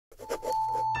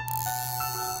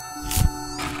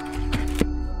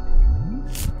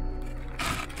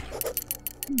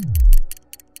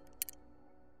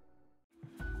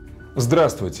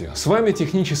Здравствуйте! С вами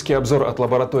технический обзор от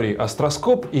лаборатории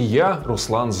Астроскоп и я,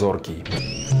 Руслан Зоркий.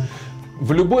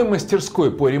 В любой мастерской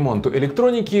по ремонту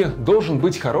электроники должен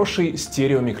быть хороший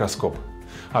стереомикроскоп.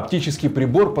 Оптический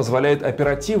прибор позволяет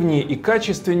оперативнее и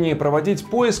качественнее проводить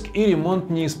поиск и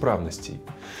ремонт неисправностей.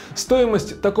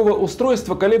 Стоимость такого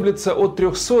устройства колеблется от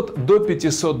 300 до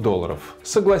 500 долларов.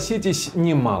 Согласитесь,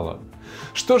 немало.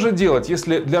 Что же делать,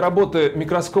 если для работы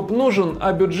микроскоп нужен,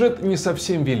 а бюджет не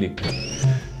совсем велик?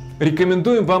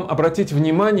 Рекомендуем вам обратить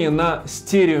внимание на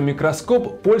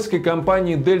стереомикроскоп польской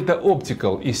компании Delta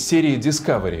Optical из серии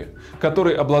Discovery,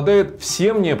 который обладает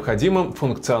всем необходимым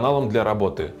функционалом для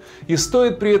работы и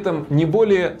стоит при этом не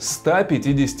более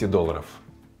 150 долларов.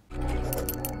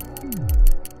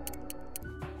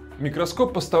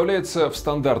 Микроскоп поставляется в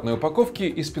стандартной упаковке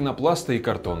из пенопласта и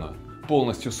картона,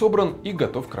 полностью собран и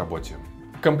готов к работе.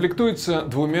 Комплектуется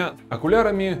двумя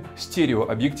окулярами,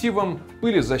 стереообъективом,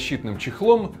 пылезащитным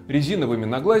чехлом, резиновыми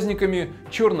наглазниками,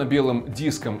 черно-белым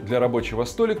диском для рабочего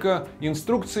столика,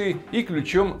 инструкцией и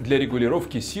ключом для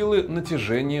регулировки силы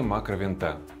натяжения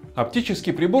макровинта.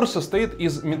 Оптический прибор состоит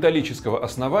из металлического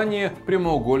основания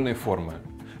прямоугольной формы.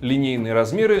 Линейные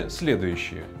размеры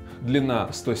следующие. Длина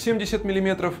 170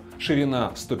 мм,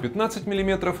 ширина 115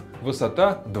 мм,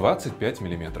 высота 25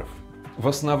 мм. В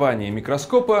основании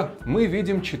микроскопа мы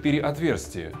видим 4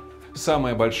 отверстия.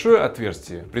 Самое большое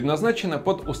отверстие предназначено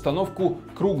под установку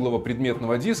круглого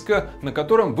предметного диска, на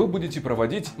котором вы будете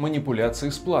проводить манипуляции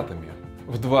с платами.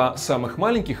 В два самых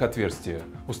маленьких отверстия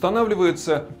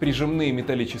устанавливаются прижимные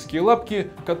металлические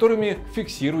лапки, которыми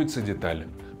фиксируется деталь.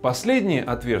 Последнее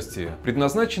отверстие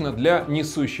предназначено для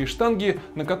несущей штанги,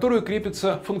 на которую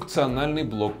крепится функциональный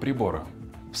блок прибора.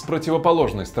 С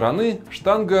противоположной стороны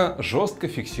штанга жестко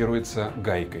фиксируется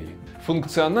гайкой.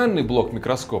 Функциональный блок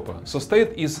микроскопа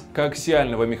состоит из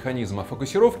коаксиального механизма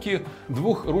фокусировки,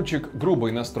 двух ручек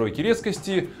грубой настройки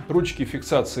резкости, ручки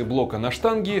фиксации блока на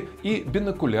штанге и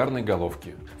бинокулярной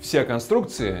головки. Вся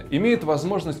конструкция имеет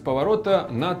возможность поворота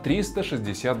на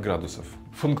 360 градусов.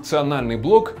 Функциональный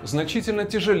блок значительно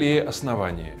тяжелее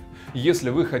основания. Если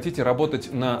вы хотите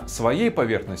работать на своей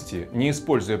поверхности, не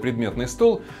используя предметный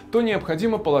стол, то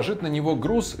необходимо положить на него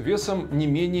груз весом не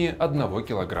менее 1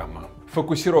 килограмма.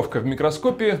 Фокусировка в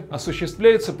микроскопе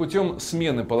осуществляется путем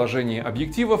смены положения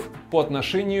объективов по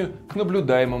отношению к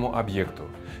наблюдаемому объекту.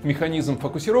 Механизм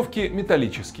фокусировки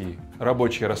металлический,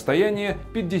 рабочее расстояние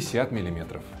 50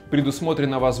 мм.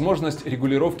 Предусмотрена возможность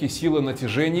регулировки силы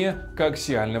натяжения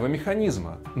коаксиального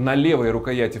механизма. На левой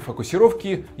рукояти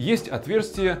фокусировки есть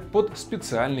отверстие под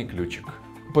специальный ключик.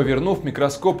 Повернув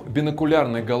микроскоп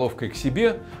бинокулярной головкой к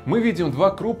себе, мы видим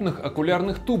два крупных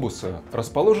окулярных тубуса,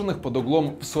 расположенных под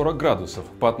углом в 40 градусов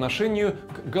по отношению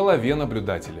к голове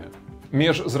наблюдателя.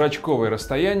 Межзрачковое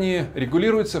расстояние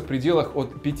регулируется в пределах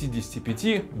от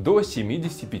 55 до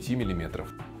 75 мм.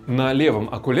 На левом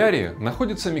окуляре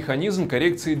находится механизм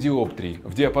коррекции диоптрий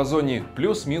в диапазоне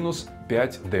плюс-минус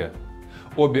 5D.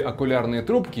 Обе окулярные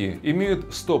трубки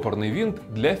имеют стопорный винт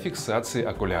для фиксации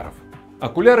окуляров.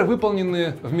 Окуляры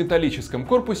выполнены в металлическом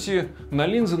корпусе, на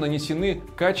линзы нанесены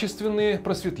качественные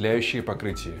просветляющие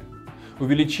покрытия.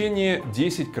 Увеличение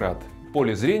 10 крат,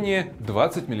 поле зрения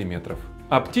 20 мм.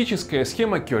 Оптическая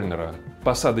схема Кёльнера.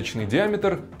 Посадочный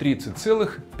диаметр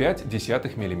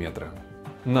 30,5 мм.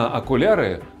 На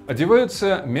окуляры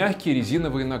одеваются мягкие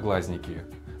резиновые наглазники.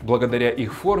 Благодаря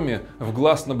их форме в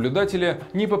глаз наблюдателя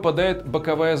не попадает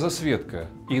боковая засветка,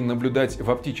 и наблюдать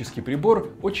в оптический прибор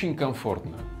очень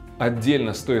комфортно.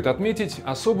 Отдельно стоит отметить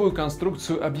особую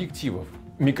конструкцию объективов.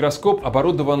 Микроскоп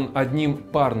оборудован одним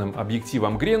парным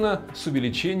объективом Грена с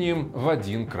увеличением в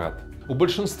 1 крат. У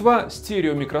большинства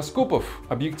стереомикроскопов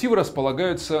объективы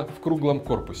располагаются в круглом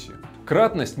корпусе.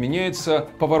 Кратность меняется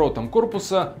поворотом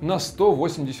корпуса на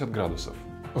 180 градусов.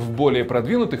 В более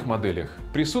продвинутых моделях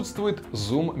присутствует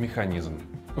зум-механизм.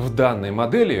 В данной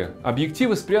модели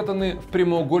объективы спрятаны в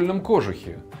прямоугольном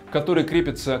кожухе, который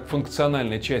крепится к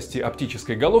функциональной части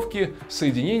оптической головки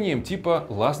соединением типа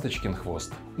 «ласточкин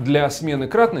хвост». Для смены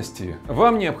кратности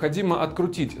вам необходимо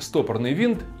открутить стопорный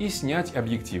винт и снять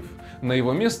объектив. На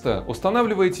его место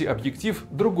устанавливаете объектив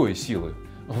другой силы.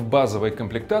 В базовой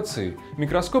комплектации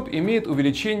микроскоп имеет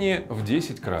увеличение в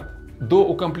 10 крат.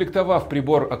 Доукомплектовав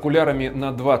прибор окулярами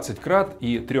на 20 крат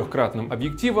и трехкратным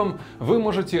объективом, вы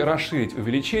можете расширить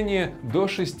увеличение до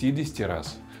 60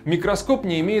 раз. Микроскоп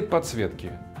не имеет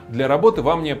подсветки. Для работы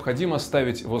вам необходимо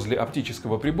ставить возле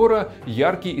оптического прибора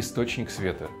яркий источник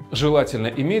света. Желательно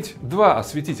иметь два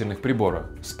осветительных прибора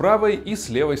с правой и с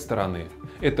левой стороны.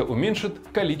 Это уменьшит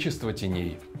количество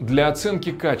теней. Для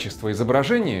оценки качества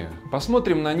изображения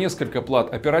посмотрим на несколько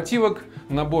плат оперативок,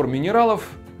 набор минералов,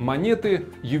 монеты,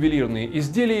 ювелирные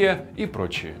изделия и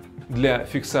прочее. Для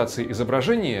фиксации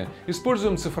изображения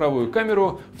используем цифровую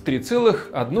камеру в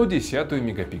 3,1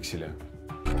 мегапикселя.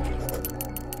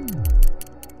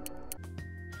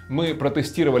 Мы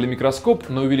протестировали микроскоп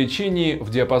на увеличении в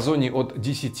диапазоне от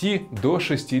 10 до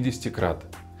 60 крат.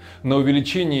 На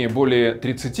увеличении более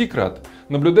 30 крат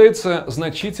наблюдается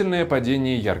значительное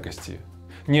падение яркости.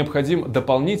 Необходим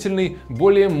дополнительный,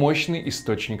 более мощный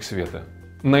источник света.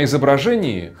 На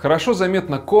изображении хорошо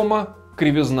заметна кома,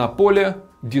 кривизна поля,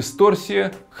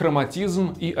 дисторсия,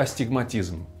 хроматизм и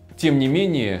астигматизм. Тем не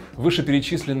менее,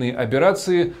 вышеперечисленные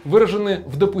аберрации выражены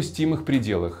в допустимых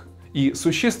пределах и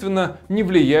существенно не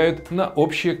влияют на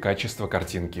общее качество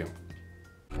картинки.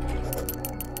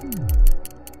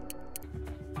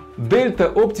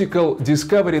 Delta Optical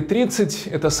Discovery 30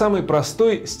 – это самый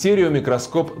простой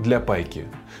стереомикроскоп для пайки.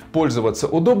 Пользоваться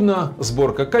удобно,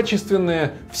 сборка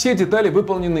качественная, все детали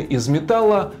выполнены из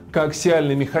металла,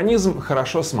 коаксиальный механизм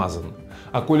хорошо смазан.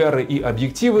 Окуляры и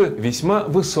объективы весьма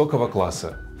высокого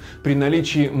класса. При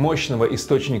наличии мощного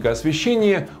источника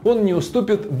освещения он не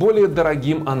уступит более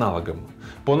дорогим аналогам.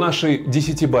 По нашей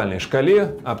 10-бальной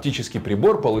шкале оптический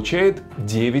прибор получает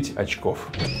 9 очков.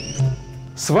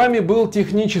 С вами был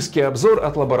технический обзор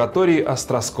от лаборатории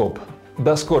Астроскоп.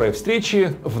 До скорой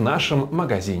встречи в нашем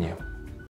магазине.